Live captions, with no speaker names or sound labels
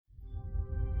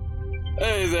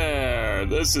Hey there,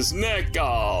 this is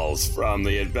Nichols from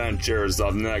the Adventures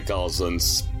of Nichols and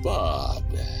Spud,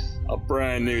 a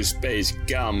brand new space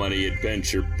comedy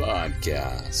adventure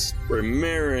podcast,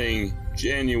 premiering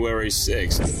January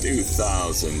 6th,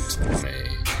 2020,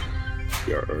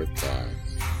 your Earth time.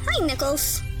 Hi,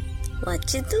 Nichols.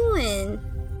 What you doing?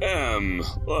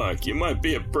 Look, you might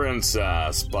be a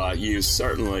princess, but you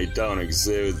certainly don't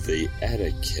exude the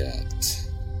etiquette.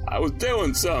 I was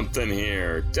doing something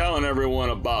here, telling everyone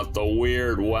about the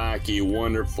Weird, Wacky,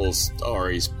 Wonderful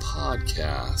Stories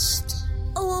podcast.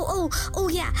 Oh,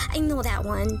 yeah, I know that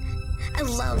one. I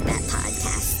love that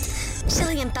podcast.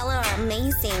 Shelly and Bella are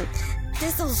amazing.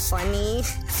 They're so funny.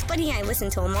 Spuddy and I listen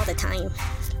to them all the time.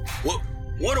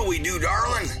 What do we do,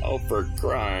 darling? Oh, for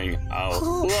crying out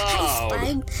Oh, loud. hi,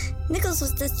 Spud. Nichols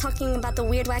was just talking about the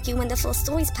Weird, Wacky, Wonderful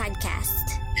Stories podcast.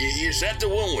 Is that the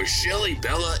one with Shelly,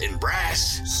 Bella, and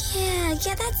Brass? Yeah,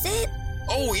 that's it.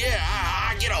 Oh, yeah,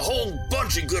 I get a whole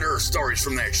bunch of good Earth stories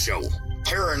from that show.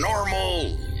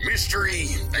 Paranormal, mystery,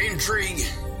 intrigue,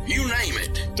 you name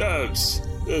it. Dudes,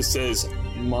 this is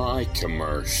my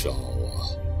commercial.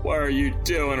 Why are you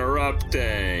two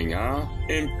interrupting, huh?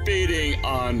 Impeding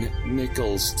on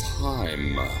Nichols'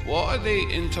 time. What are they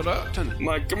interrupting?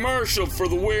 My commercial for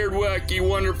the Weird, Wacky,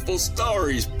 Wonderful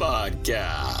Stories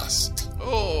podcast.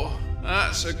 Oh,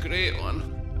 that's a great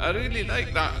one. I really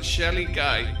like that Shelley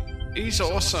guy. He's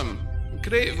awesome.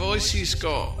 Great voice he's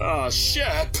got. Oh,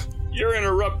 Shep, you're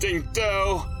interrupting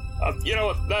too. You know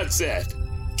what? That's it.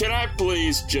 Can I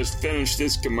please just finish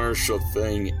this commercial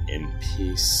thing in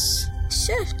peace?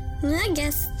 Sure, I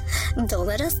guess. Don't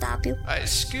let us stop you.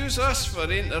 Excuse us for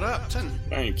interrupting.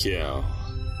 Thank you.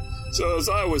 So as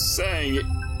I was saying,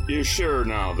 you're sure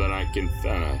now that I can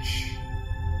finish?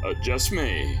 Just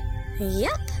me?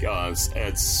 Yep. Because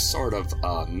it's sort of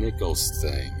a Nichols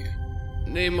thing.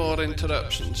 No more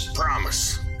interruptions.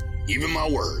 Promise. Even my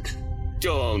word.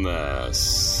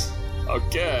 Coolness.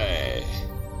 Okay.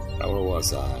 Now where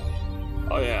was I?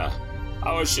 Oh yeah.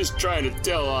 I was just trying to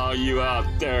tell all you out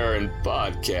there in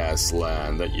podcast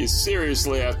land that you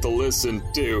seriously have to listen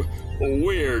to a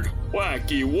Weird,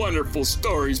 Wacky, Wonderful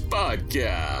Stories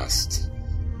podcast.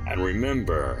 And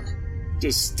remember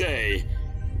to stay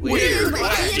Weird,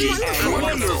 Wacky, and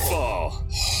wonderful.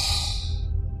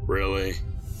 Really?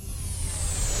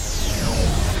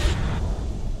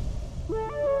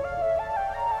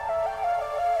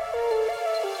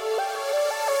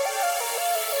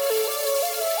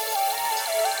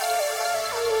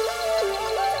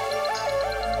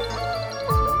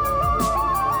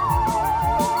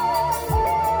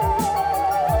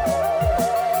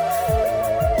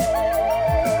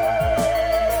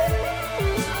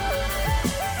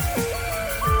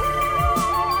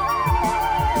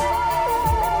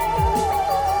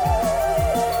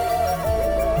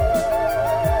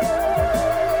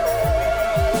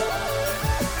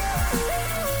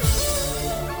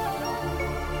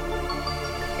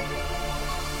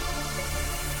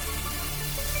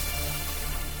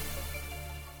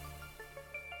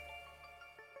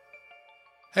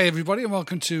 Hey everybody, and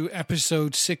welcome to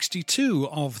episode 62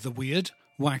 of the Weird,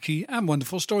 Wacky and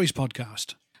Wonderful Stories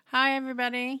podcast. Hi,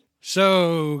 everybody.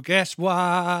 So, guess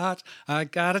what? I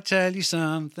gotta tell you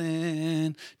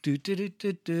something.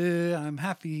 I'm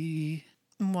happy.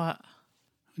 What? What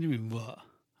do you mean, what?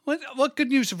 What good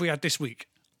news have we had this week?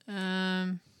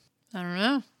 I don't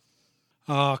know.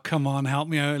 Oh, come on, help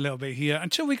me out a little bit here.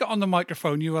 Until we got on the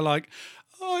microphone, you were like,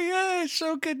 oh yeah, it's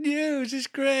so good news, it's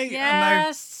great.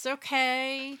 Yes,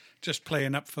 okay. Just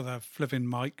playing up for the flipping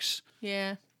mics.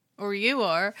 Yeah. Or you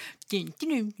are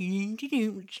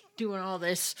doing all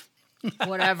this,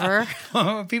 whatever.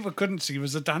 What people couldn't see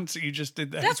was the dance that you just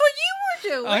did there. That's what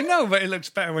you were doing. I know, but it looks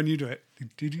better when you do it.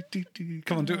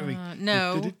 Come on, do it with me.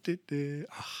 No. I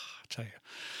tell you.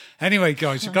 Anyway,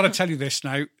 guys, I've got to tell you this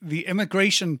now. The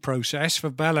immigration process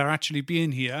for Bella actually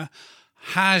being here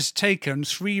has taken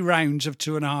 3 rounds of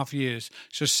 2.5 years.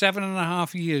 So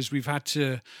 7.5 years we've had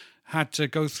to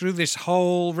go through this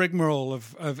whole rigmarole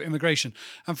of immigration.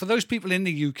 And for those people in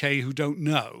the UK who don't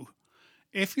know,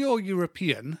 if you're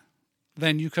European,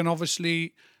 then you can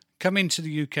obviously come into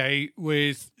the UK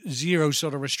with 0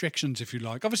 sort of restrictions, if you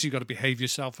like. Obviously, you've got to behave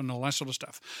yourself and all that sort of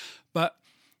stuff. But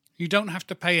you don't have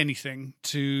to pay anything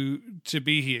to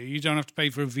be here. You don't have to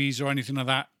pay for a visa or anything like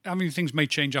that. I mean, things may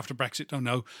change after Brexit, don't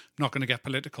know. I'm not going to get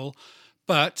political.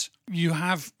 But you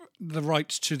have the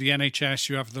rights to the NHS,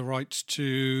 you have the rights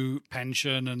to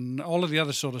pension and all of the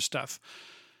other sort of stuff,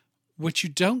 which you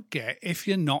don't get if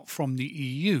you're not from the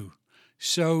EU.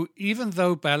 So even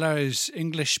though Bella is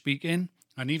English speaking,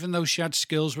 and even though she had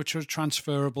skills which were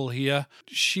transferable here,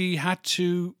 she had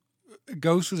to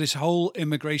go through this whole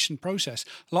immigration process.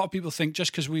 A lot of people think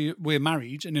just because we're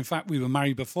married, and in fact we were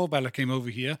married before Bella came over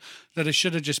here, that it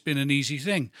should have just been an easy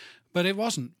thing. But it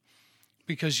wasn't,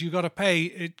 because you got to pay.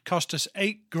 It cost us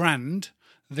 $8,000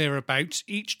 thereabouts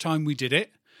each time we did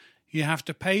it. You have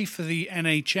to pay for the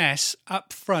NHS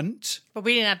up front. But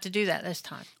we didn't have to do that this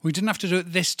time. We didn't have to do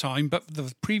it this time, but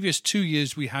the previous 2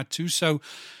 years we had to. So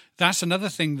that's another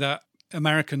thing that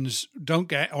Americans don't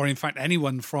get, or in fact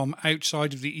anyone from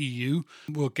outside of the EU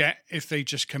will get if they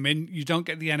just come in. You don't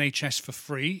get the NHS for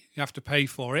free. You have to pay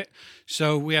for it.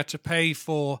 So we had to pay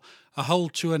for a whole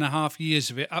 2.5 years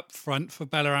of it up front for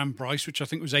Bella and Bryce, which I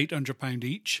think was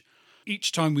 £800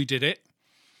 each time we did it.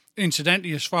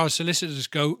 Incidentally, as far as solicitors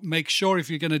go, make sure if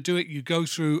you're going to do it, you go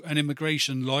through an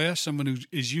immigration lawyer, someone who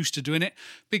is used to doing it,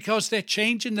 because they're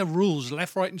changing the rules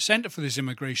left, right and centre for this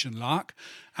immigration lark.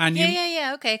 And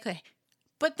Yeah. Okay.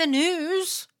 But the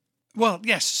news. Well,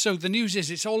 yes. So the news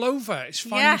is it's all over. It's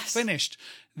finally finished.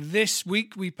 This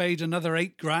week we paid another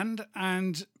 $8,000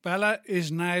 and Bella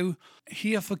is now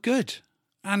here for good.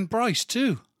 And Bryce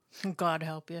too. God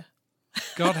help you.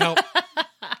 God help.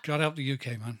 God help the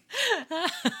UK, man.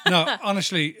 No,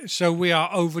 honestly, so we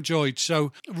are overjoyed.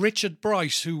 So Richard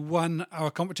Bryce, who won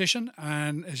our competition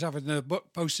and is having the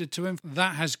book posted to him,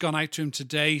 that has gone out to him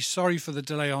today. Sorry for the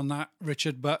delay on that,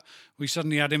 Richard, but we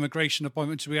suddenly had immigration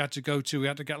appointments we had to go to. We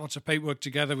had to get lots of paperwork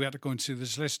together. We had to go and see the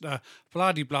solicitor.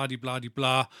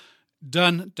 Blah-de-blah-de-blah-de-blah.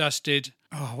 Done, dusted.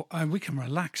 Oh, and we can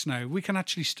relax now. We can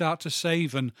actually start to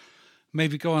save and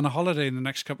maybe go on a holiday in the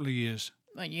next couple of years.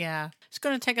 But yeah, it's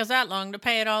going to take us that long to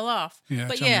pay it all off. Yeah,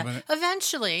 but tell me about it.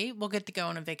 Eventually we'll get to go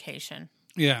on a vacation.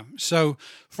 Yeah. So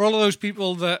for all of those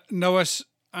people that know us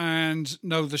and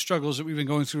know the struggles that we've been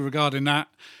going through regarding that,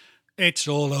 it's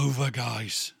all over,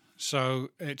 guys.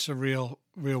 So it's a real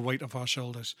weight off our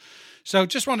shoulders. So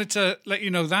just wanted to let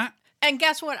you know that. And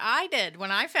guess what I did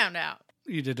when I found out?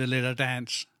 You did a little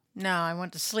dance. No, I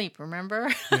went to sleep,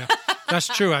 remember? Yeah, that's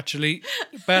true, actually.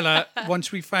 Bella, once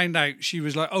we found out, she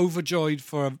was like overjoyed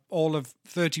for all of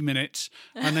 30 minutes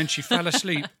and then she fell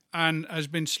asleep and has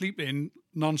been sleeping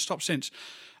non-stop since.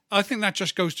 I think that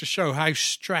just goes to show how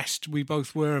stressed we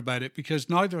both were about it, because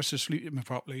neither of us are sleeping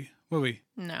properly, were we?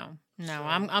 No.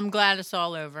 I'm glad it's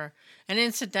all over. And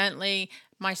incidentally,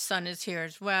 my son is here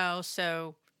as well,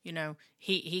 so you know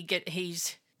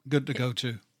he's good to go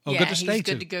to. Oh, yeah, good to stay he's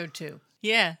to. good to go to.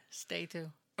 Yeah, stay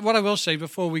to. What I will say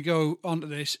before we go on to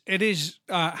this, it is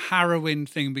a harrowing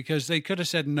thing, because they could have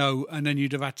said no and then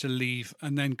you'd have had to leave,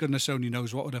 and then goodness only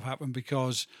knows what would have happened,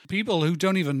 because people who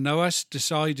don't even know us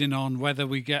deciding on whether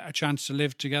we get a chance to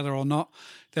live together or not.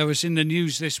 There was in the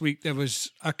news this week, there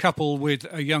was a couple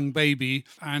with a young baby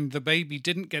and the baby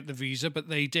didn't get the visa, but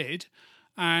they did.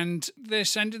 And they're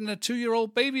sending the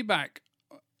 2-year-old baby back,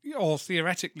 or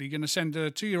theoretically going to send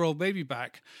a 2-year-old baby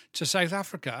back to South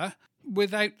Africa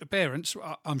without the parents.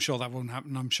 I'm sure that won't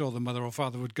happen. I'm sure the mother or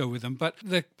father would go with them. But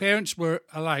the parents were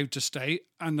allowed to stay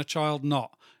and the child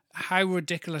not. How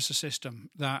ridiculous a system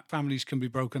that families can be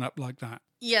broken up like that.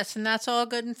 Yes, and that's all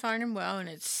good and fine and well, and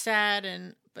it's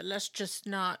sad, but let's just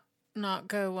not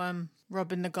go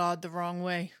rubbing the God the wrong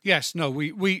way. Yes, no,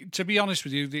 we to be honest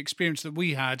with you, the experience that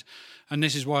we had, and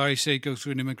this is why I say go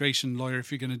through an immigration lawyer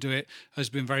if you're going to do it, has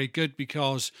been very good,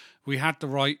 because we had the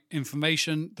right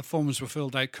information, the forms were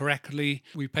filled out correctly,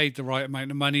 we paid the right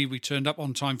amount of money, we turned up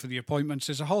on time for the appointments.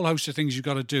 There's a whole host of things you've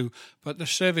got to do, but the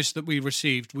service that we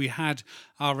received, we had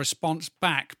our response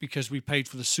back because we paid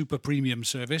for the super premium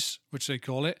service, which they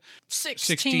call it,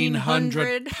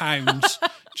 £1,600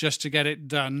 just to get it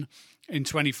done in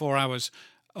 24 hours,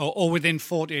 or within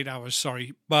 48 hours,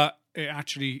 sorry. But it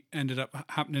actually ended up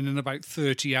happening in about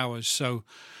 30 hours. So,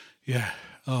 yeah.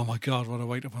 Oh, my God, what a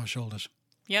weight off our shoulders.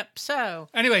 Yep, so.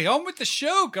 Anyway, on with the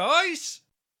show, guys.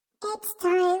 It's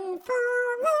time for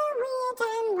the weird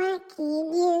and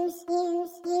wacky news.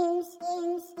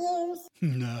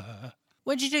 Nah.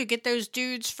 What'd you do? Get those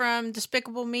dudes from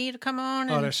Despicable Me to come on?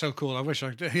 Oh, they're so cool. I wish I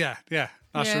did. Yeah.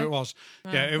 That's Yeah. who it was.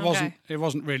 Yeah, it okay.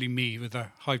 wasn't really me with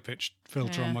a high-pitched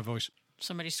filter Yeah. on my voice.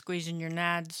 Somebody squeezing your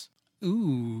nads.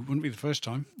 Ooh, wouldn't be the first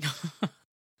time.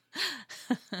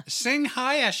 Sing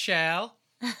higher, Shell.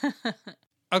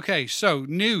 Okay, so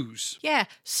news. Yeah,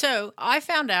 so I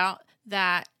found out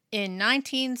that in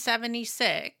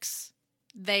 1976,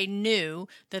 they knew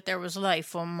that there was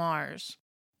life on Mars.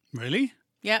 Really?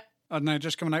 Yep. And they're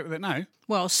just coming out with it now?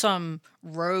 Well, some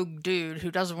rogue dude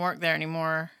who doesn't work there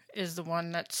anymore is the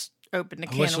one that's opened the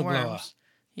can of whistleblower. worms.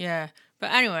 Yeah.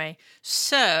 But anyway,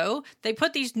 so they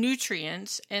put these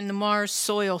nutrients in the Mars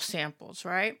soil samples,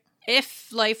 right?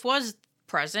 If life was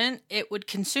present, it would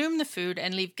consume the food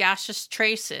and leave gaseous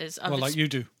traces of Well, like you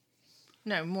do.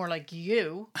 No, more like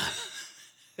you.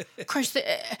 Christ,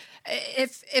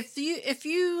 if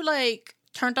you like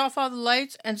turned off all the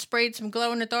lights and sprayed some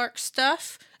glow in the dark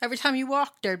stuff, every time you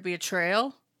walked there'd be a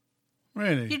trail.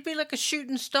 Really? You'd be like a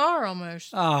shooting star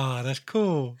almost. Ah, that's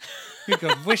cool. You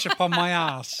could wish upon my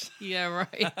ass. Yeah,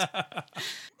 right.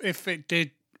 If it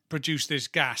did produce this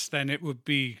gas, then it would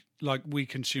be like we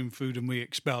consume food and we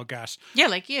expel gas. Yeah,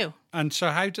 like you. And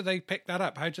so how do they pick that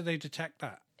up? How do they detect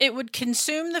that? It would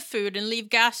consume the food and leave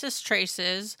gaseous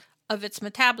traces of its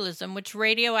metabolism, which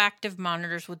radioactive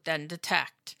monitors would then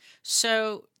detect.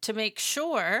 So to make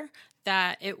sure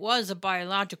that it was a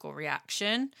biological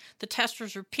reaction, the test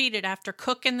was repeated after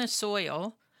cooking the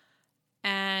soil,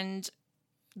 and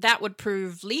that would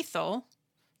prove lethal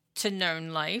to known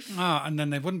life. Ah, and then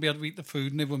they wouldn't be able to eat the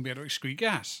food and they wouldn't be able to excrete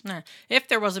gas. If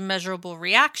there was a measurable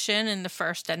reaction in the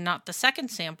first and not the second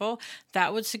sample,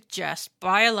 that would suggest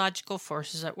biological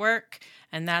forces at work,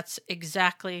 and that's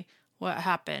exactly what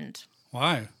happened.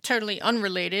 Wow. Totally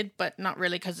unrelated, but not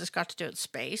really because it's got to do with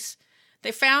space.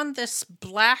 They found this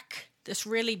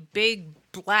really big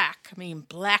black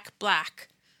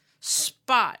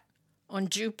spot on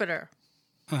Jupiter.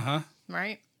 Uh-huh.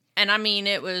 Right? And I mean,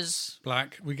 it was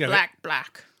Black. We get black.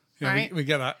 it. Yeah, right? we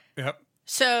get that. Yep.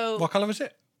 So, What colour was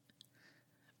it?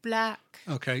 black.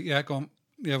 Okay, yeah, go on.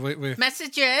 Yeah, we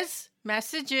Messages.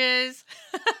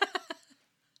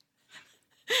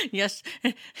 Yes.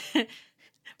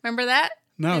 Remember that?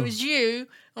 No. It was you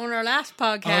on our last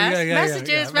podcast. yeah.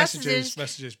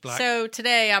 Messages, black. So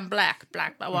today I'm black.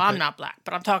 Well, I'm not black,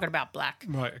 but I'm talking about black.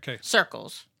 Right, okay.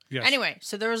 Circles. Yes. Anyway,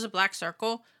 so there was a black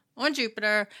circle on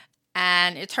Jupiter,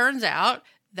 and it turns out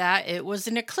that it was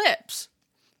an eclipse.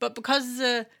 But because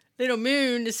the little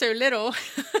moon is so little,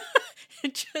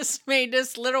 it just made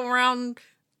this little round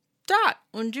dot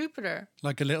on Jupiter.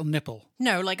 Like a little nipple.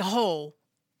 No, like a hole.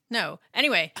 No.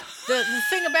 Anyway, the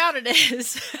thing about it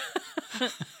is,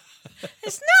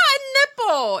 it's not a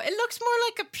nipple. It looks more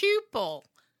like a pupil.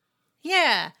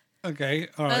 Yeah. Okay,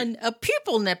 all right. A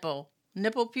pupil nipple.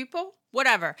 Nipple pupil?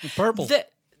 Whatever. Purple.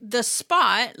 The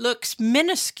spot looks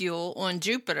minuscule on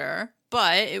Jupiter,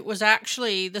 but it was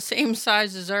actually the same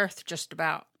size as Earth, just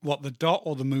about. What, the dot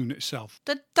or the moon itself?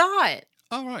 The dot.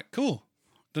 All right, cool.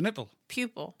 The nipple.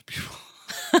 Pupil.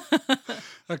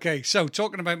 Okay, so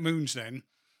talking about moons then,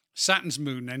 Saturn's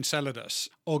moon, Enceladus,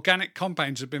 organic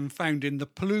compounds have been found in the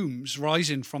plumes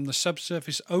rising from the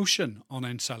subsurface ocean on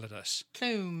Enceladus.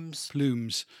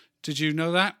 Plumes. Did you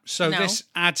know that? So No. This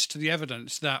adds to the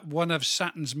evidence that one of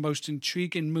Saturn's most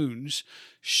intriguing moons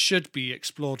should be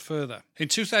explored further. In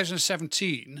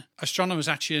 2017, astronomers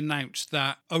actually announced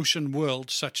that ocean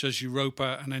worlds such as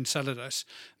Europa and Enceladus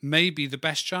may be the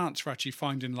best chance for actually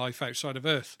finding life outside of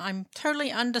Earth. I'm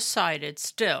totally undecided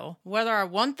still whether I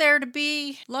want there to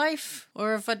be life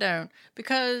or if I don't.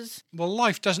 Because, Well,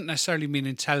 life doesn't necessarily mean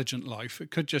intelligent life.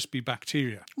 It could just be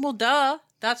bacteria. well, duh.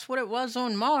 That's what it was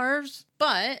on Mars.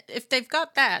 But if they've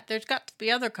got that, there's got to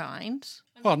be other kinds.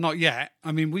 Well, not yet.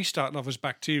 I mean, we started off as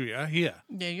bacteria here.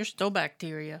 Yeah, you're still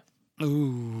bacteria.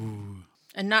 Ooh.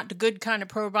 And not the good kind of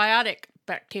probiotic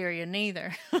bacteria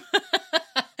neither.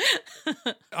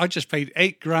 I just paid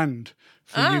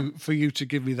 $8,000 for you to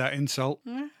give me that insult.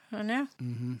 I know.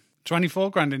 24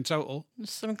 grand in total.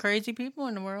 There's some crazy people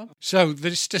in the world. So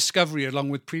this discovery, along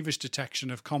with previous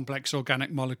detection of complex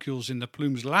organic molecules in the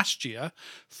plumes last year,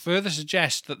 further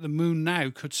suggests that the moon now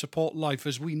could support life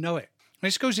as we know it.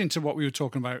 This goes into what we were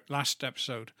talking about last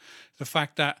episode, the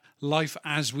fact that life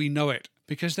as we know it,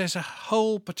 because there's a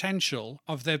whole potential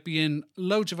of there being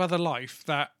loads of other life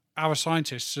that our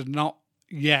scientists are not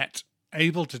yet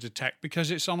able to detect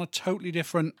because it's on a totally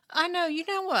different... I know. You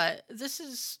know what? This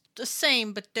is the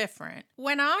same but different.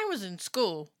 When I was in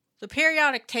school, the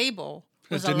periodic table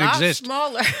was a didn't lot exist.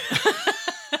 smaller.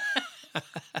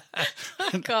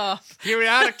 Fuck off.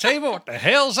 Periodic table, what the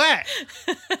hell's that?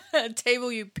 A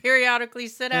table you periodically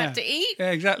sit at to eat?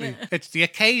 Yeah, exactly. It's the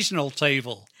occasional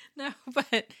table. No,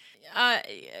 but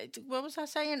what was I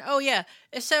saying? Oh, yeah.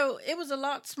 So it was a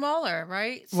lot smaller,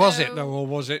 right? Was it though, or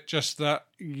was it just that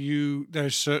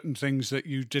there's certain things that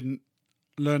you didn't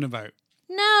learn about?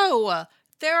 No.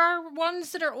 There are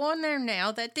ones that are on there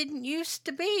now that didn't used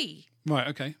to be. Right,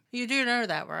 okay. You do know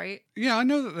that, right? Yeah, I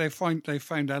know that they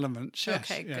found elements. Yes.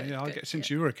 Okay, yeah, good, yeah. I good, get since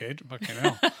you were a kid. Fucking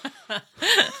hell.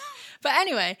 But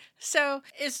anyway, so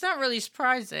it's not really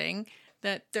surprising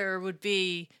that there would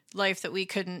be life that we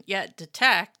couldn't yet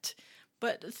detect.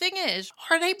 But the thing is,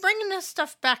 are they bringing this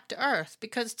stuff back to Earth?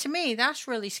 Because to me, that's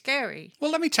really scary.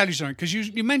 Well, let me tell you something, because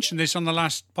you mentioned this on the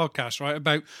last podcast, right?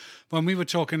 About when we were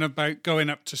talking about going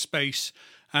up to space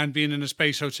and being in a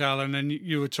space hotel, and then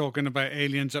you were talking about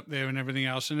aliens up there and everything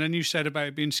else, and then you said about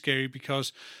it being scary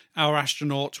because our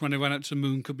astronauts, when they went out to the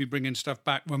moon, could be bringing stuff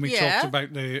back. When we talked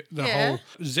about the whole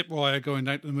zip wire going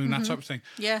down to the moon, that type of thing.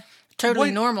 Yeah.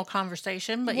 Totally normal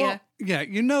conversation, but Well, yeah,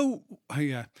 you know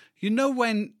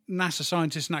when NASA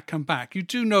scientists and that come back, you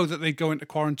do know that they go into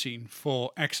quarantine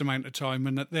for X amount of time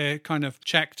and that they're kind of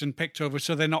checked and picked over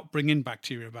so they're not bringing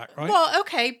bacteria back, right? Well,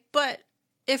 okay, but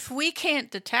if we can't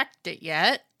detect it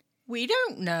yet, we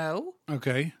don't know.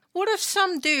 Okay. What if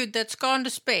some dude that's gone to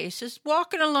space is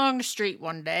walking along the street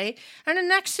one day, and the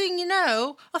next thing you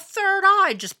know, a third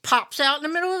eye just pops out in the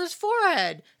middle of his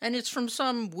forehead, and it's from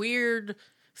some weird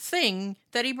thing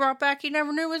that he brought back he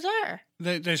never knew was there.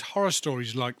 There's horror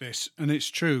stories like this, and it's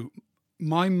true.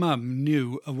 My mum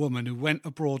knew a woman who went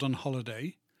abroad on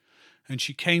holiday, and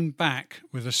she came back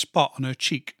with a spot on her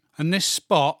cheek. And this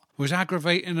spot was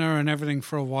aggravating her and everything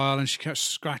for a while, and she kept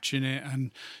scratching it,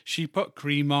 and she put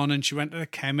cream on, and she went to the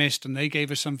chemist, and they gave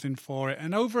her something for it.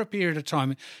 And over a period of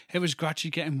time, it was gradually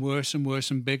getting worse and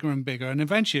worse and bigger, and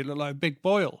eventually it looked like a big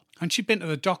boil. And she'd been to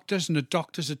the doctors, and the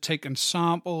doctors had taken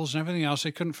samples and everything else.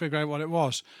 They couldn't figure out what it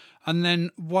was. And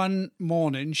then one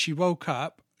morning, she woke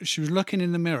up, she was looking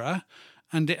in the mirror,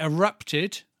 and it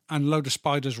erupted, and a load of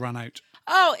spiders ran out.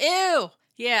 Oh, ew!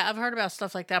 Yeah, I've heard about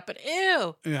stuff like that, but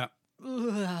ew! Yeah.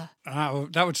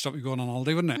 That would stop you going on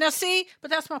holiday, wouldn't it? Now, see,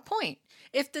 but that's my point.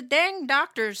 If the dang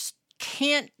doctors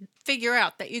can't figure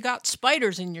out that you got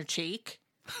spiders in your cheek,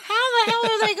 how the hell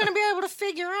are they going to be able to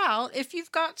figure out if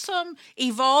you've got some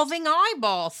evolving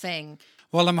eyeball thing?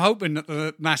 Well, I'm hoping that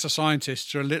the NASA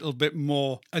scientists are a little bit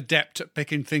more adept at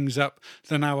picking things up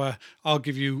than our I'll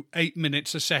give you 8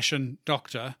 minutes a session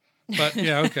doctor. But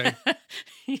yeah, okay.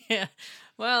 Yeah.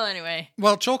 Well, anyway.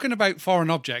 Well, talking about foreign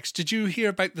objects, did you hear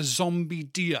about the zombie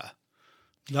deer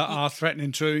that are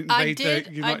threatening to invade the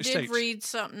United States? I did read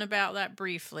something about that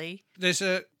briefly. There's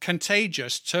a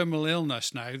contagious terminal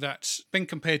illness now that's been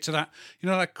compared to that, you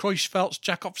know, like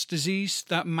Creutzfeldt-Jacobs disease,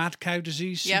 that mad cow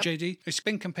disease, Yep. CJD? It's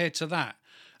been compared to that.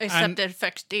 Except it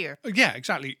affects deer. Yeah,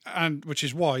 exactly. And which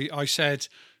is why I said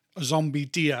a zombie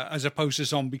deer as opposed to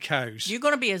zombie cows. You're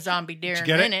going to be a zombie deer in a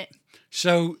get it? minute.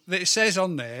 So it says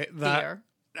on there that Deer.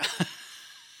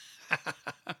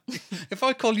 if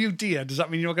I call you deer, does that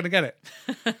mean you're going to get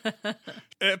it?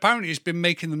 Apparently, it's been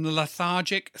making them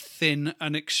lethargic, thin,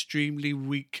 and extremely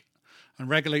weak. And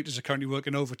regulators are currently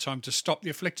working overtime to stop the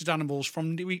afflicted animals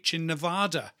from reaching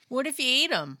Nevada. What if you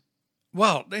eat them?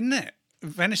 Well, isn't it?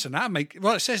 Venison, that make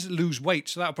well. It says lose weight,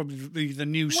 so that'll probably be the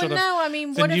new sort of no, I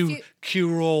mean, the what if new you-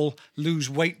 cure-all lose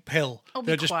weight pill. Oh, be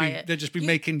they'll just quiet. they'll just be You-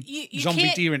 making you zombie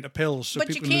can't- deer into pills so but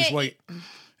you people can lose can't weight.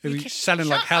 It'll be can't- selling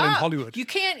like Shut hell in up. Hollywood. You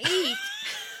can't eat.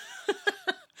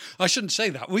 I shouldn't say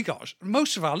that.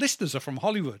 Most of our listeners are from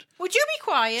Hollywood. Would you be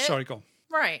quiet? Sorry, go on.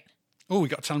 Right. Oh, we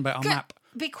got to tell them about our map.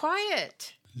 Be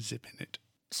quiet. Zipping it.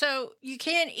 So you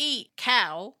can't eat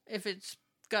cow if it's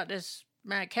got this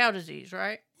mad cow disease,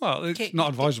 right? Well, it's not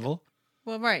advisable.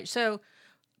 Well, right. So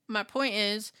my point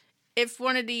is, if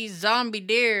one of these zombie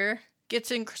deer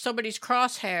gets in somebody's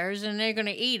crosshairs and they're going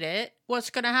to eat it, what's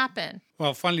going to happen?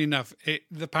 Well, funnily enough,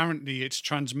 apparently it's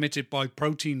transmitted by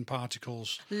protein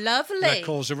particles Lovely. that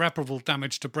cause irreparable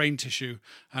damage to brain tissue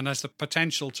and has the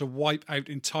potential to wipe out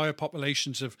entire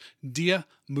populations of deer,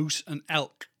 moose, and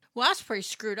elk. Well, that's pretty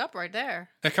screwed up right there.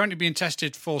 They're currently being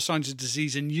tested for signs of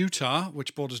disease in Utah,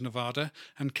 which borders Nevada,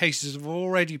 and cases have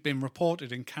already been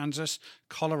reported in Kansas,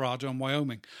 Colorado, and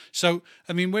Wyoming. So,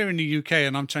 I mean, we're in the UK,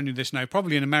 and I'm telling you this now.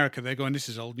 Probably in America, they're going, this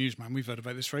is old news, man. We've heard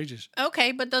about this for ages.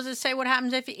 Okay, but does it say what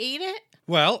happens if you eat it?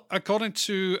 Well, according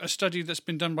to a study that's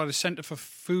been done by the Centre for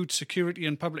Food Security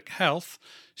and Public Health,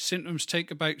 symptoms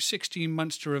take about 16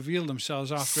 months to reveal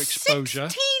themselves after exposure.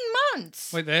 16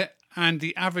 months? Wait there. And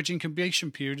the average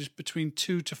incubation period is between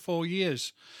 2 to 4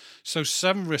 years. So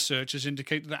some researchers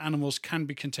indicate that animals can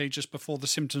be contagious before the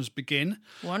symptoms begin.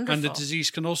 Wonderful. And the disease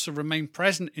can also remain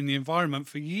present in the environment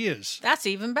for years. That's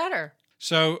even better.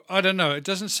 So I don't know. It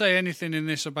doesn't say anything in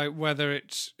this about whether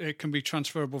it can be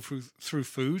transferable through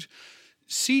food.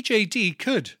 CJD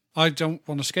could. I don't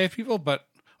want to scare people, but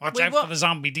watch out for the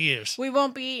zombie deers. We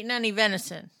won't be eating any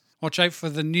venison. Watch out for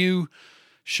the new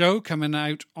show coming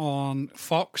out on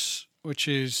Fox, which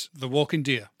is The Walking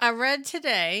Deer. I read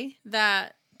today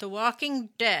that The Walking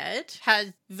Dead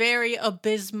has very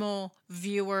abysmal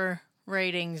viewer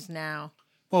ratings now.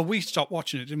 Well, we stopped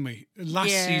watching it, didn't we? Last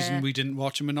Yeah. season we didn't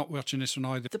watch, and we're not watching this one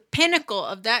either. The pinnacle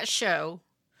of that show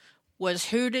was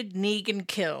Who Did Negan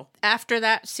Kill? After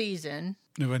that season,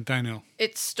 It went downhill.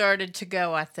 it started to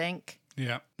go, I think.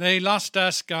 Yeah. They lost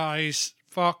us, guys.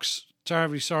 Fox,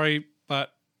 terribly sorry,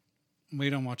 but We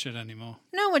don't watch it anymore.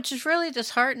 No, which is really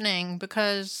disheartening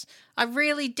because I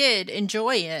really did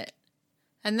enjoy it.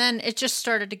 And then it just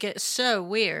started to get so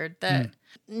weird that,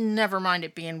 never mind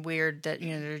it being weird that,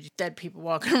 there's dead people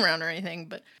walking around or anything,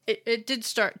 but it did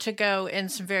start to go in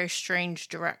some very strange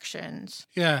directions.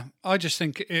 Yeah, I just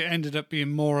think it ended up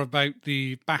being more about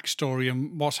the backstory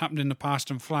and what's happened in the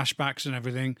past and flashbacks and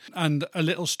everything. And a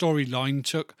little storyline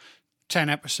took 10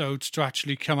 episodes to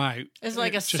actually come out. It's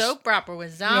like It a soap opera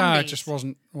with zombies. Yeah, it just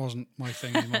wasn't my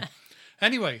thing anymore.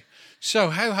 Anyway, so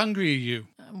how hungry are you?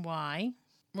 Why?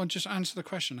 Well, just answer the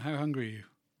question. How hungry are you?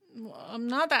 Well, I'm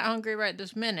not that hungry right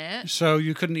this minute. So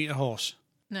you couldn't eat a horse?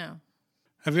 No.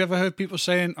 Have you ever heard people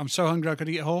saying, I'm so hungry I could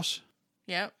eat a horse?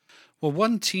 Yep. Well,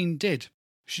 one teen did.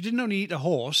 She didn't only eat a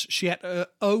horse, she ate her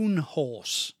own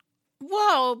horse.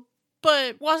 Well,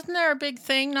 but wasn't there a big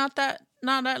thing not that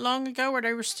long ago where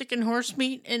they were sticking horse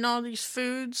meat in all these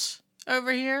foods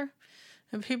over here?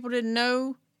 And people didn't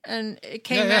know, and it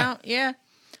came out? Yeah.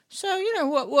 So,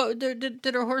 what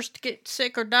did her horse get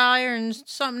sick or die or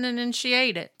something, and then she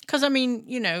ate it? Because,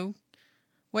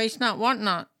 waste not, want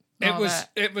not.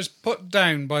 It was put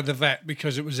down by the vet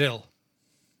because it was ill.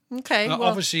 Okay,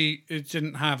 obviously, it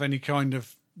didn't have any kind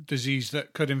of disease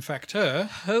that could infect her.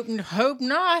 Hope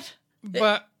not.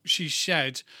 But she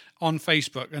said on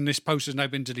Facebook, and this post has now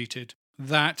been deleted,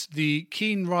 that the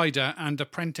keen rider and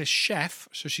apprentice chef,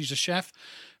 so she's a chef,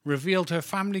 revealed her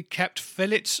family kept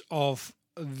fillets of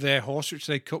their horse,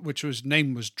 which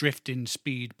name was Drifting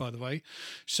Speed, by the way.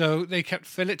 So they kept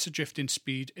fillets of Drifting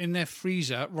Speed in their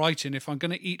freezer, writing, if I'm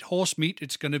going to eat horse meat,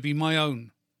 it's going to be my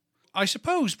own. I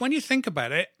suppose when you think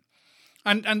about it,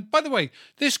 and by the way,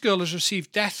 this girl has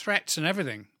received death threats and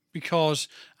everything because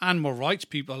animal rights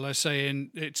people are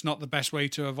saying it's not the best way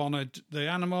to have honoured the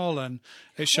animal and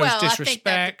it shows disrespect. I think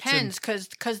that depends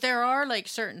because there are like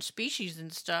certain species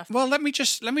and stuff. Well, let me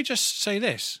just say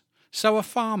this. So a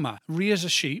farmer rears a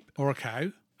sheep or a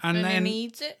cow and then he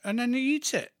eats it? And then he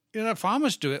eats it.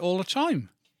 Farmers do it all the time.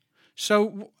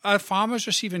 So are farmers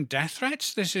receiving death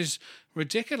threats? This is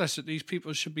ridiculous that these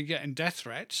people should be getting death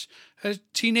threats. A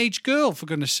teenage girl, for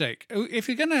goodness sake. If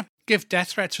you're going to give death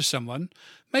threats to someone,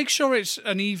 make sure it's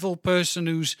an evil person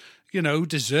who's,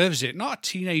 deserves it, not a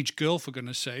teenage girl, for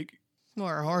goodness sake.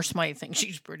 Or a horse might think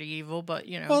she's pretty evil, but,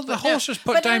 Well, the horse was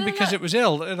put down because it was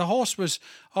ill. The horse was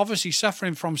obviously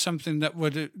suffering from something that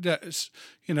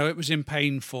it was in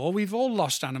pain for. We've all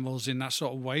lost animals in that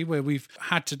sort of way where we've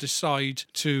had to decide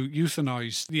to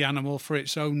euthanize the animal for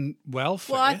its own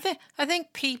welfare. Well, I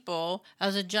think people,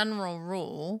 as a general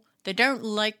rule, they don't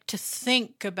like to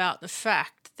think about the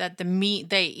fact that the meat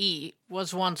they eat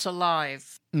was once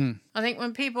alive. I think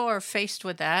when people are faced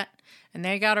with that, and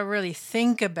they got to really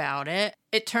think about it,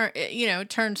 it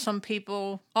turns some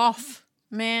people off.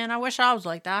 Man, I wish I was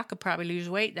like that. I could probably lose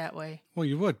weight that way. Well,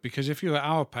 you would, because if you were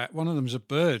our pet, one of them's a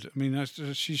bird. I mean,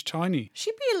 she's tiny.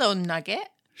 She'd be a little nugget.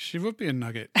 She would be a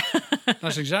nugget.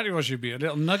 That's exactly what she'd be, a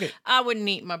little nugget. I wouldn't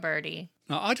eat my birdie.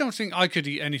 No, I don't think I could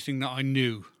eat anything that I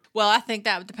knew. Well, I think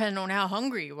that would depend on how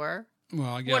hungry you were.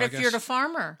 Well, yeah, what if you're the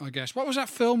farmer? I guess. What was that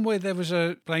film where there was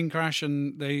a plane crash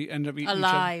and they end up eating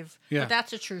Alive. each other? Yeah. But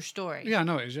that's a true story. Yeah, I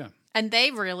know it is, yeah. And they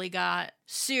really got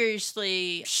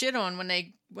seriously shit on when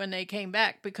they came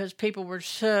back because people were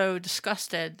so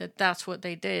disgusted that that's what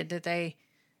they did, that they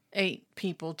ate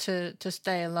people to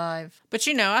stay alive. But,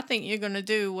 I think you're going to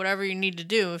do whatever you need to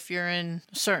do if you're in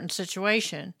a certain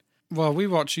situation. Well, we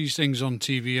watch these things on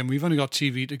TV and we've only got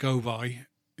TV to go by.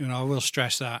 I will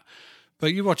stress that.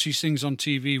 But you watch these things on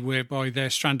TV whereby they're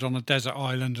stranded on a desert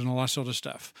island and all that sort of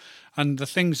stuff. And the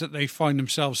things that they find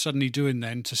themselves suddenly doing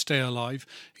then to stay alive,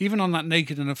 even on that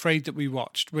Naked and Afraid that we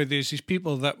watched, where there's these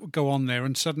people that go on there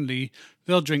and suddenly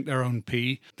they'll drink their own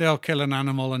pee, they'll kill an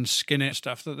animal and skin it,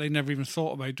 stuff that they never even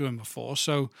thought about doing before.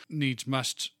 So needs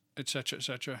must, etc.,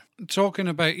 etc. Talking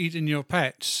about eating your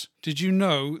pets, did you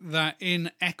know that in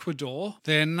Ecuador,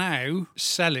 they're now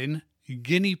selling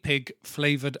guinea pig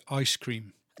flavoured ice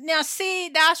cream? Now, see,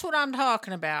 that's what I'm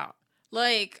talking about.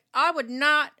 Like, I would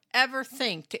not ever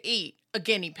think to eat a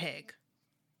guinea pig.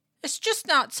 It's just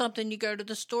not something you go to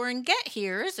the store and get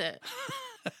here, is it?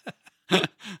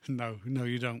 No,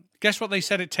 you don't. Guess what they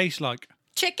said it tastes like?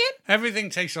 Chicken? Everything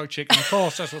tastes like chicken. Of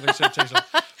course, that's what they said it tastes like.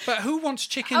 But who wants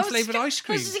chicken-flavoured ice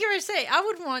cream? I was just going to say, I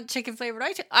wouldn't want chicken-flavoured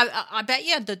ice cream. I bet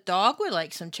you the dog would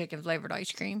like some chicken-flavoured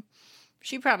ice cream.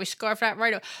 She probably scarfed that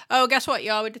right away. Oh, guess what,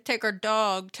 y'all? We had to take our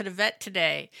dog to the vet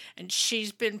today, and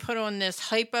she's been put on this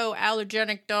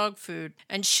hypoallergenic dog food,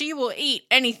 and she will eat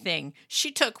anything. She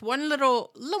took one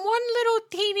little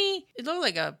teeny, it looked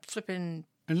like a flipping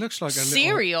It looks like a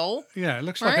cereal. Yeah, it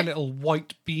looks like a right? little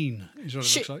white bean is what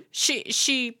it looks like.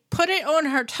 She put it on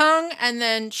her tongue and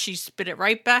then she spit it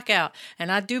right back out.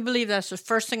 And I do believe that's the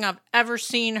first thing I've ever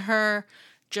seen her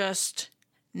just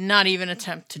not even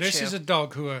attempt to This chew. is a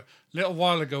dog who a little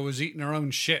while ago was eating her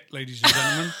own shit, ladies and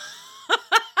gentlemen.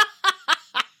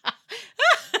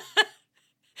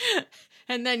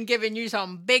 And then giving you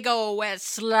some big old wet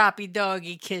sloppy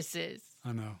doggy kisses.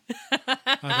 I know.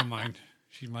 I don't mind.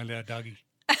 She's my little doggy.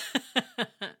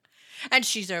 And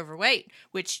she's overweight,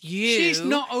 which She's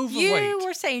not overweight. You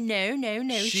were saying no.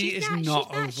 She she's is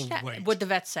not overweight. What'd the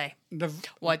vet say? The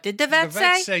What did the vet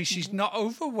say? say she's not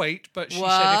overweight, but she said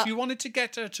What? if you wanted to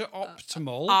get her to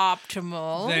optimal,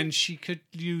 Optimal. then she could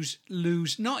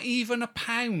lose not even a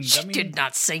pound. She I mean, did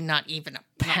not say not even a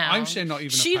pound. I'm saying not even a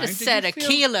She'd pound. have Did said you a feel-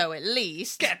 kilo at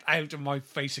least. Get out of my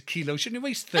face, a kilo. Shouldn't it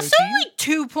weigh 13? That's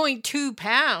only 2.2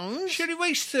 pounds. She only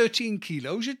weighs 13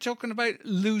 kilos. You're talking about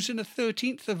losing a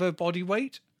 13th of her body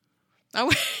weight. I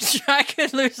wish I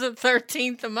could lose a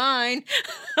 13th of mine.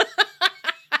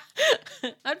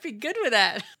 I'd be good with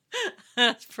that.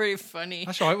 That's pretty funny.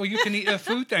 That's all right. Well, you can eat her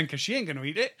food then, because she ain't going to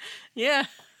eat it. Yeah,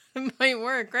 it might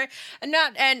work, right?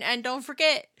 And don't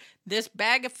forget, this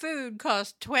bag of food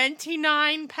costs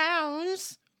 29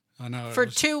 pounds I know. for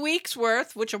 2 weeks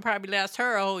worth, which will probably last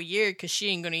her a whole year because she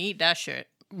ain't going to eat that shit.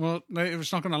 Well,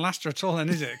 it's not going to last her at all then,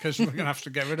 is it? Because we're going to have to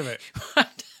get rid of it.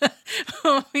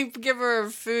 When we give her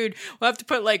food, we'll have to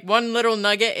put like one little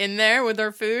nugget in there with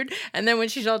her food, and then when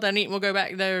she's all done eating, we'll go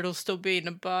back there. It'll still be in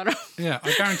the bottom. Yeah,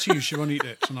 I guarantee you she won't eat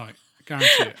it tonight. I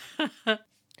guarantee it.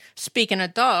 Speaking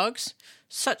of dogs,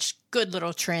 such good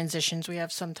little transitions we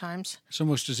have sometimes. It's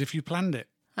almost as if you planned it.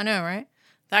 I know, right?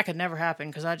 That could never happen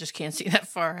because I just can't see that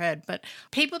far ahead. But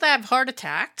people that have heart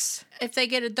attacks, if they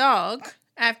get a dog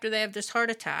after they have this heart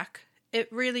attack,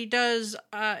 it really does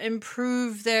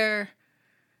improve their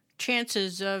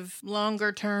chances of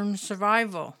longer term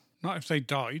survival. Not if they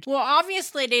died. Well,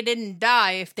 obviously they didn't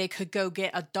die if they could go get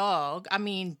a dog. I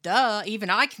mean, duh, even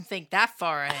I can think that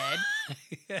far ahead.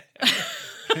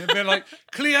 It'd be like,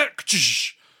 clear,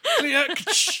 clear.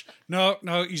 No,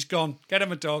 he's gone. Get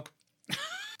him a dog.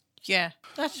 Yeah,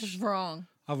 that's just wrong.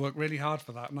 I worked really hard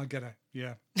for that, and I get it.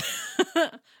 Yeah.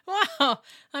 Wow,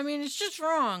 I mean, it's just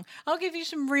wrong. I'll give you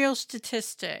some real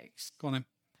statistics. Go on then.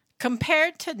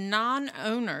 Compared to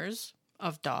non-owners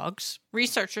of dogs,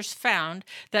 researchers found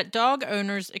that dog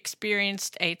owners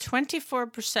experienced a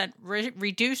 24%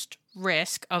 reduced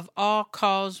risk of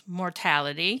all-cause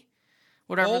mortality,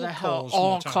 whatever the hell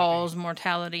all-cause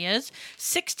mortality is,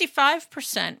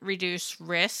 65% reduced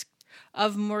risk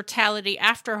of mortality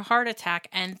after a heart attack,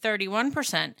 and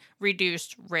 31%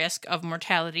 reduced risk of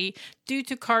mortality due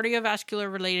to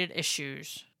cardiovascular-related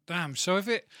issues. Damn. So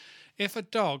if a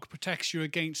dog protects you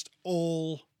against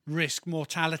all risk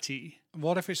mortality,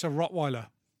 what if it's a Rottweiler?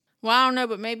 Well, I don't know,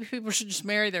 but maybe people should just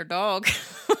marry their dog.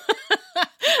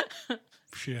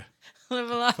 Yeah. Live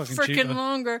a lot Fucking freaking cheaper.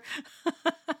 longer.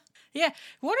 Yeah.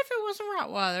 What if it was a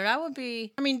Rottweiler? That would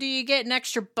be... I mean, do you get an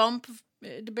extra bump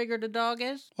the bigger the dog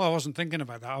is? Well, I wasn't thinking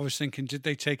about that. I was thinking, did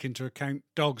they take into account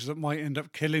dogs that might end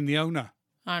up killing the owner?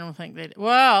 I don't think they...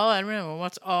 Well, I don't know.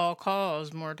 What's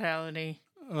all-cause mortality?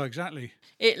 Oh, exactly.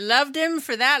 It loved him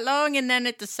for that long, and then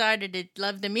it decided it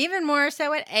loved him even more,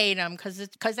 so it ate him because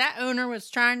that owner was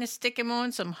trying to stick him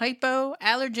on some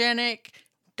hypoallergenic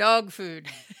dog food.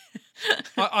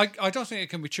 I don't think it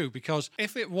can be true, because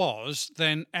if it was,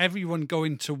 then everyone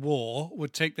going to war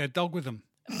would take their dog with them.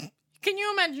 Can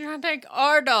you imagine trying to take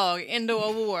our dog into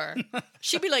a war?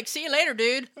 She'd be like, "See you later,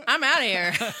 dude. I'm out of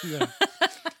here." Yeah.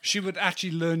 She would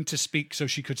actually learn to speak so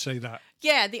she could say that.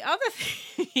 Yeah, the other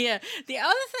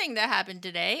thing that happened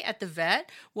today at the vet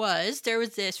was there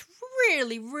was this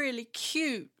really, really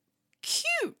cute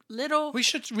little... We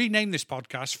should rename this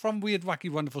podcast from Weird,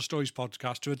 Wacky, Wonderful Stories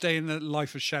podcast to A Day in the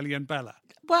Life of Shelley and Bella.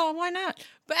 Well, why not?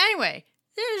 But anyway,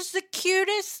 there's the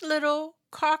cutest little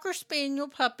Cocker Spaniel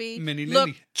puppy. Mini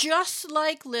Lily. Looked just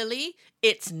like Lily.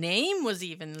 Its name was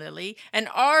even Lily. And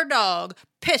our dog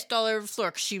pissed all over the floor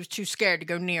because she was too scared to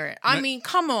go near it. I mean,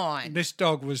 come on. This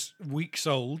dog was weeks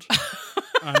old,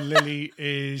 and Lily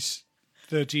is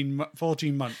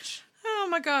 14 months. Oh,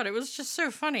 my God. It was just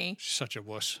so funny. She's such a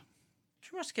wuss.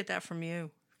 She must get that from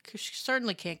you because she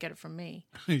certainly can't get it from me.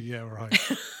 Yeah, right.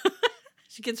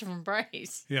 She gets it from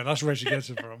Bryce. Yeah, that's where she gets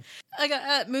it from.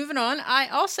 Moving on, I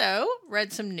also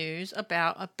read some news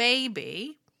about a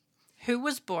baby who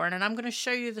was born, and I'm going to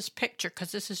show you this picture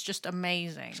because this is just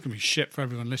amazing. It's going to be shit for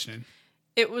everyone listening.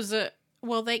 It was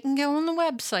well, they can go on the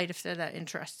website if they're that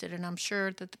interested, and I'm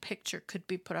sure that the picture could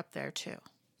be put up there too.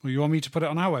 Well, you want me to put it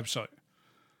on our website?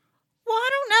 Well, I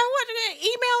don't know what.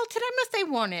 Email it to them if they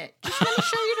want it. Just let me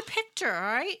show you the picture, all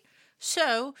right?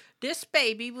 So this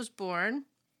baby was born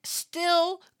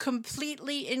still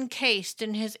completely encased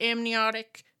in his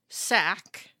amniotic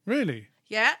sac. Really?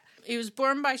 Yeah. He was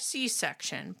born by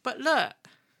C-section. But look,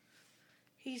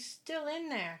 he's still in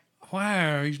there.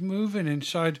 Wow, he's moving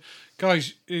inside.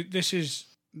 Guys, this is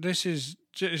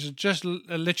just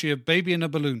literally a baby in a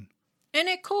balloon. Isn't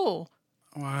it cool?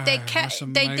 Wow, They that's They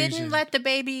amazing. didn't let the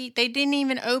baby. They didn't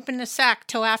even open the sack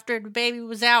till after the baby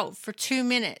was out for 2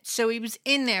 minutes. So he was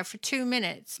in there for 2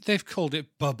 minutes. They've called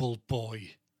it Bubble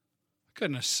Boy.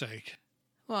 Goodness sake.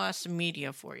 Well, that's the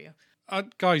media for you.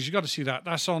 Guys, you got to see that.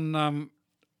 That's on.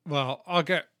 Well, I'll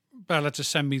get Bella to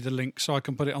send me the link so I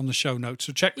can put it on the show notes.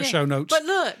 So check the show notes. But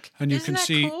look, and you isn't can that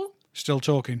see. cool? Still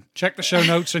talking. Check the show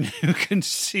notes and you can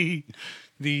see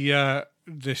the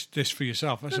this for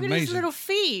yourself. That's Look amazing. at his little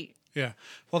feet. Yeah.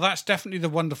 Well, that's definitely the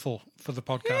wonderful for the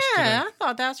podcast Yeah, today. I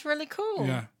thought that's really cool.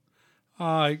 Yeah.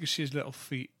 You can see his little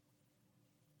feet.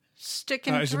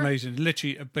 Sticking. That is through. amazing.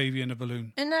 Literally a baby in a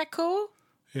balloon. Isn't that cool?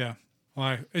 Yeah.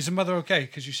 Wow. Is the mother okay?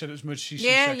 Because you said it was emergency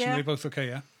Yeah, C-section. yeah. Are they both okay,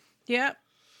 yeah? Yep.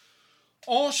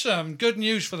 Awesome. Good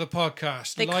news for the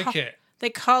podcast. It. They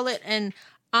call it an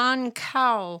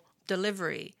on-call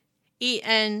delivery.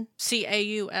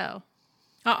 ENCAUL.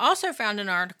 I also found an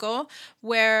article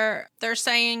where they're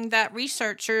saying that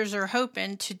researchers are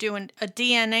hoping to do a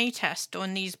DNA test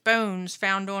on these bones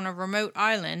found on a remote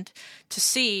island to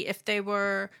see if they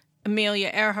were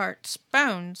Amelia Earhart's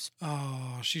bones.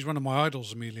 Oh, she's one of my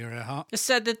idols, Amelia Earhart. It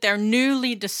said that they're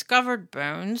newly discovered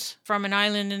bones from an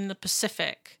island in the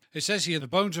Pacific. It says here the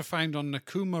bones were found on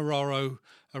Nikumaroro,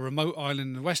 a remote island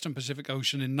in the Western Pacific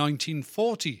Ocean in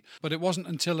 1940. But it wasn't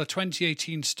until a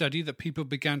 2018 study that people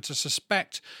began to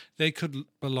suspect they could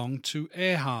belong to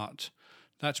Earhart.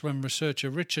 That's when researcher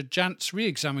Richard Jantz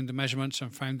re-examined the measurements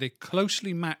and found they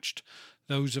closely matched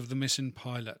those of the missing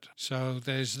pilot. So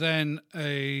there's then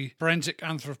a forensic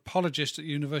anthropologist at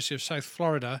the University of South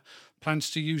Florida plans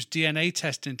to use DNA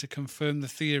testing to confirm the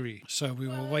theory. So we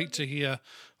will wait to hear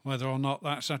whether or not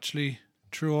that's actually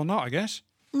true or not, I guess.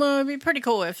 Well, it'd be pretty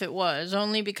cool if it was,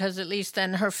 only because at least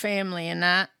then her family and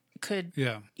that could,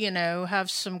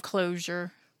 have some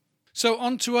closure. So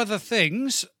on to other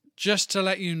things. Just to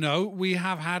let you know, we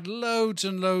have had loads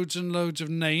and loads and loads of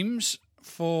names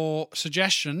for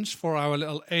suggestions for our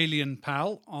little alien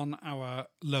pal on our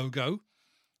logo.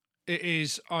 It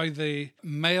is either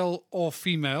male or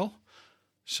female.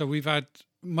 So we've had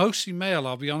mostly male,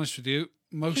 I'll be honest with you.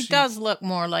 He does look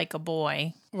more like a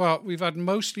boy. Well, we've had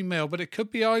mostly male, but it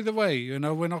could be either way. We're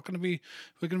going to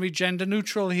be gender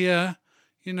neutral here,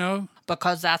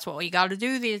 Because that's what we got to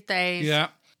do these days. Yeah,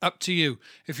 up to you.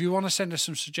 If you want to send us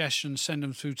some suggestions, send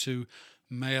them through to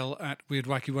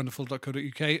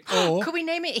mail@weirdwackyWonderful.co.uk or could we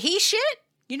name it he shit?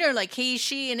 Like he,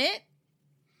 she, and it?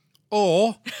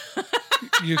 Or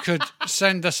you could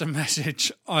send us a message,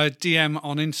 a DM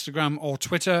on Instagram or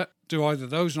Twitter. Do either of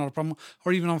those, not a problem.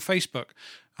 Or even on Facebook.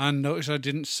 And notice I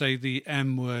didn't say the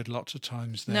M word lots of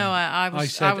times there. No, I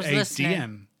was listening.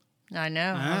 DM. I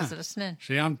know. I was listening.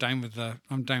 See, I'm down with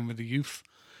the youth,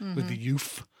 with the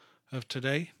youth of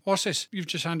today. What's this? You've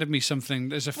just handed me something.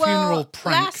 There's a funeral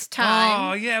prank. Last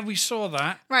time. Oh, yeah, we saw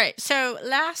that. Right. So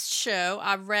last show,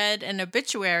 I read an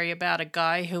obituary about a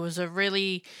guy who was a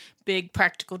really big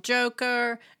practical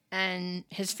joker, and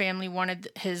his family wanted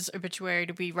his obituary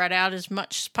to be read out as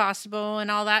much as possible and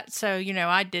all that. So,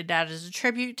 I did that as a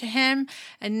tribute to him.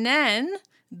 And then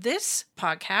this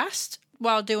podcast,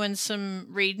 while doing some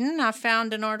reading, I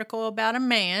found an article about a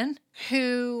man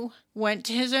who went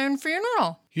to his own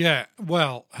funeral. Yeah,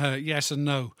 well, yes and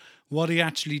no. What he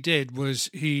actually did was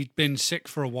he'd been sick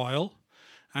for a while.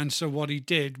 And so what he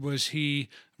did was he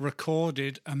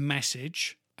recorded a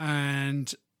message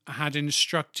and had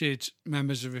instructed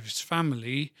members of his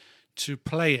family to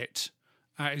play it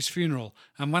at his funeral.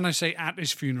 And when I say at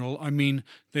his funeral, I mean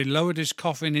they lowered his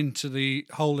coffin into the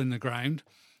hole in the ground.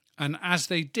 And as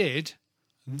they did,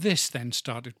 this then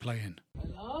started playing.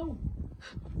 Hello?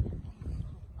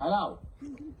 Hello?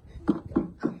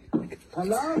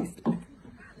 Hello?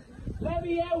 Let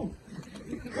me out!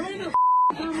 Where the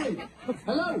am I?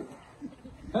 Hello?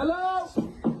 Hello?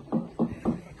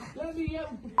 Let me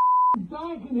out! It's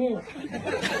dark in here.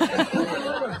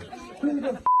 Where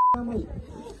the am I?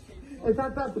 Is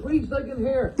that priest I can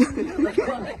hear?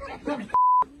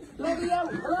 Let me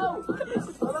out! Hello?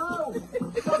 Hello?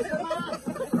 Stop the mask!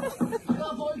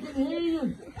 Stop, I can hear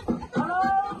you! Hello?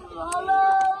 Hello?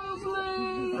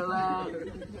 Please! Hello?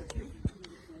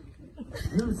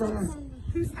 Who's there?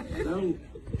 Hello?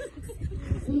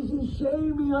 Easy,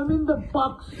 shame me, I'm in the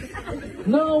box.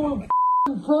 No,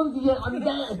 in front of you. I'm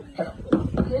dead.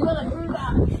 You're gonna hear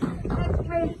that. That's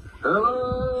me.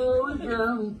 Hello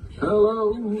again.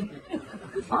 Hello.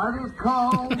 I just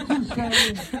called to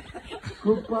say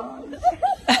goodbye.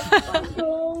 I'm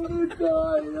going to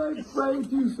die. I'm afraid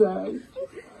to say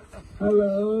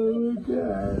hello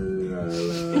again.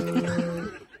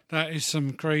 Hello. That is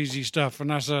some crazy stuff, and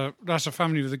that's a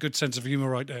family with a good sense of humor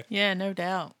right there. Yeah, no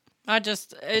doubt. It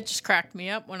just cracked me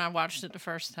up when I watched it the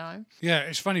first time. Yeah,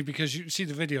 it's funny because you see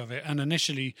the video of it, and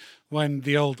initially when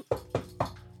the old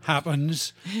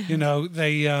happens, you know,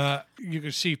 you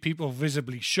can see people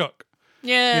visibly shook.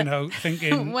 Yeah. You know,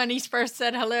 thinking when he first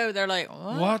said hello, they're like,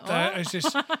 what? Is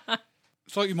this?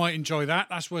 Thought you might enjoy that.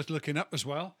 That's worth looking up as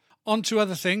well. On to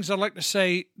other things. I'd like to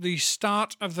say the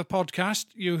start of the podcast,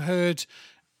 you heard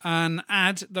an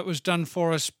ad that was done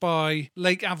for us by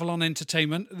Lake Avalon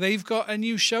Entertainment. They've got a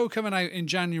new show coming out in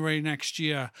January next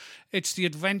year. It's The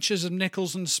Adventures of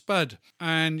Nichols and Spud,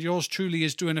 and yours truly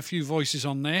is doing a few voices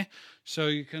on there, so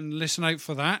you can listen out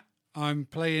for that. I'm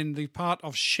playing the part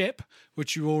of Ship,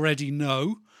 which you already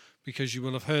know, because you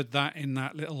will have heard that in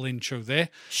that little intro there.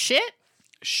 Ship?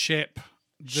 Ship.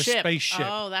 The spaceship.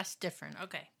 Oh, that's different.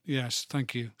 Okay. Yes,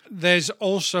 thank you. There's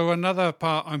also another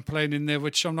part I'm playing in there,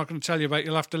 which I'm not going to tell you about.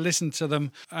 You'll have to listen to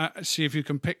them, see if you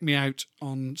can pick me out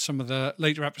on some of the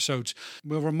later episodes.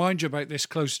 We'll remind you about this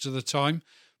closer to the time,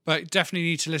 but definitely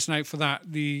need to listen out for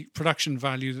that. The production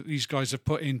value that these guys have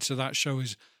put into that show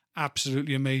is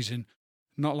absolutely amazing.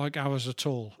 Not like ours at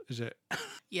all, is it?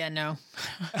 Yeah, no.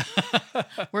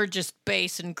 We're just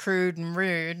base and crude and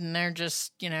rude, and they're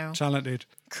just, talented,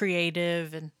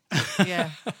 creative, and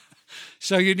yeah.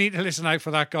 So you need to listen out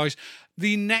for that, guys.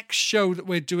 The next show that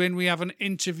we're doing, we have an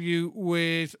interview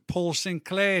with Paul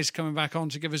Sinclair's coming back on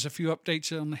to give us a few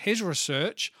updates on his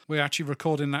research. We're actually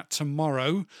recording that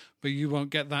tomorrow, but you won't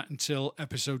get that until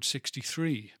episode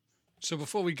 63. So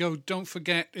before we go, don't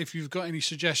forget, if you've got any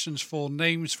suggestions for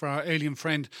names for our alien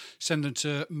friend, send them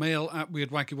to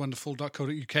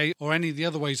mail@weirdwackywonderful.co.uk or any of the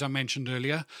other ways I mentioned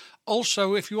earlier.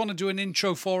 Also, if you want to do an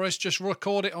intro for us, just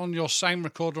record it on your sound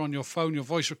recorder, on your phone, your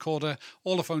voice recorder.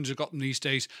 All the phones have got them these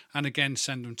days. And again,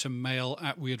 send them to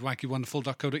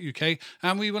mail@weirdwackywonderful.co.uk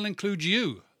and we will include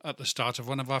you at the start of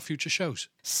one of our future shows.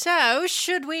 So,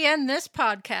 should we end this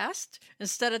podcast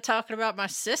instead of talking about my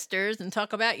sisters and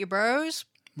talk about your bros?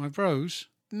 My bros?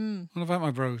 What about my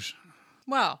bros?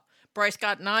 Well, Bryce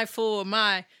got an eye full of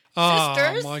my Oh,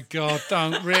 sisters. my God,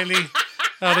 don't really?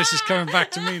 Oh, this is coming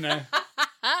back to me now.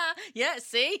 Yeah,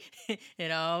 see?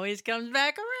 It always comes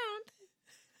back around.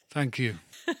 Thank you.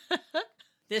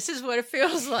 This is what it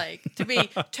feels like to be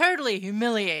totally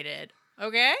humiliated,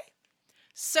 okay?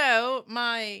 So,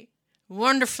 my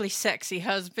wonderfully sexy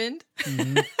husband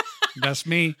That's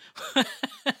me.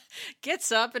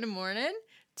 gets up in the morning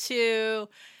to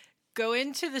go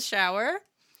into the shower,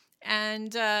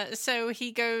 and so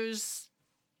he goes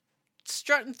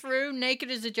strutting through naked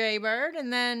as a jaybird,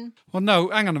 and then... Well, no,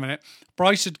 hang on a minute.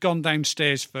 Bryce had gone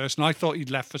downstairs first, and I thought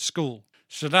he'd left for school.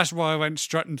 So that's why I went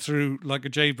strutting through like a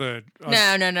jaybird.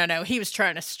 No. He was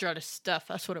trying to strut his stuff.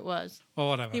 That's what it was. Or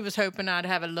whatever. He was hoping I'd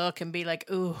have a look and be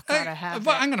like, ooh, gotta have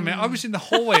But it. hang on a minute. I was in the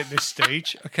hallway at this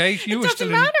stage, okay? You were doesn't still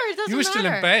matter. in, It doesn't You were still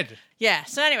in matter. bed. Yeah,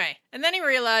 so anyway. And then he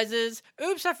realizes,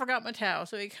 oops, I forgot my towel.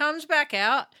 So he comes back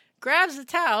out, grabs the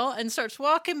towel, and starts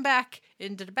walking back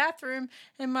into the bathroom.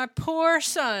 And my poor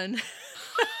son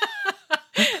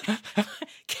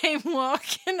came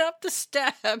walking up the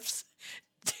steps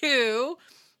to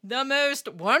the most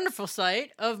wonderful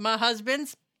sight of my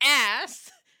husband's ass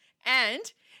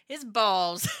and his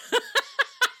balls.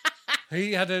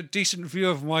 He had a decent view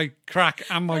of my crack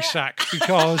and my sack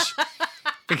because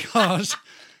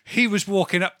he was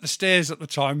walking up the stairs at the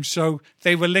time, so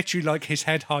they were literally like his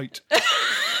head height.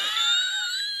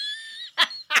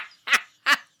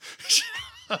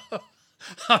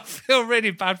 I feel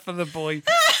really bad for the boy.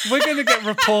 We're going to get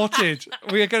reported.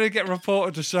 We are going to get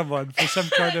reported to someone for some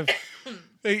kind of...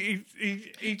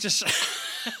 He just...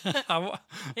 I'm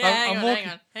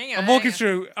walking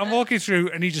through,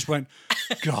 and he just went,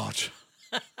 God.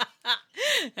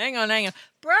 Hang on.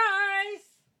 Bryce!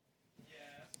 Yeah.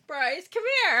 Bryce, come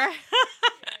here.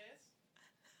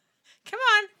 Come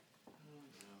on.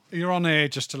 You're on air,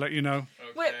 just to let you know.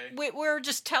 Okay. We're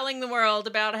just telling the world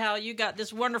about how you got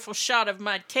this wonderful shot of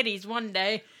my titties one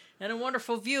day and a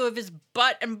wonderful view of his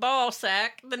butt and ball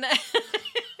sack the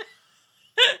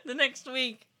next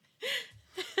week.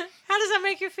 How does that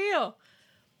make you feel?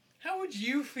 How would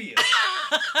you feel?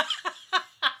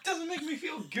 Doesn't make me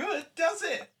feel good, does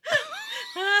it?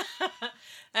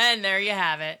 And there you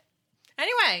have it.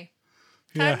 Anyway,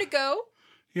 time to go.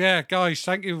 Yeah, guys,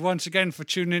 thank you once again for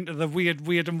tuning into the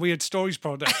Weird and Weird Stories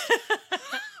project.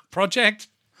 Project?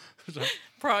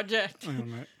 Project. Hang on a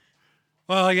minute.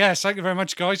 Well, yes, thank you very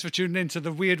much, guys, for tuning into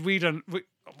the Weird and...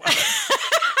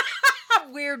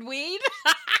 Weird weed.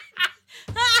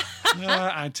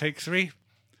 and take 3.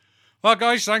 Well,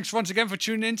 guys, thanks once again for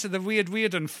tuning in to the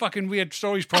Weird and fucking Weird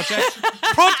Stories project.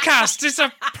 Podcast! It's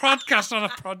a podcast,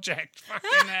 not a project.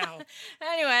 Fucking hell.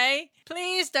 Anyway,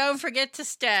 please don't forget to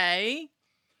stay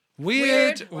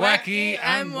Weird, wacky,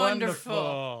 and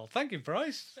wonderful. Thank you,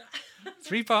 Bryce.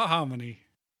 3-part harmony.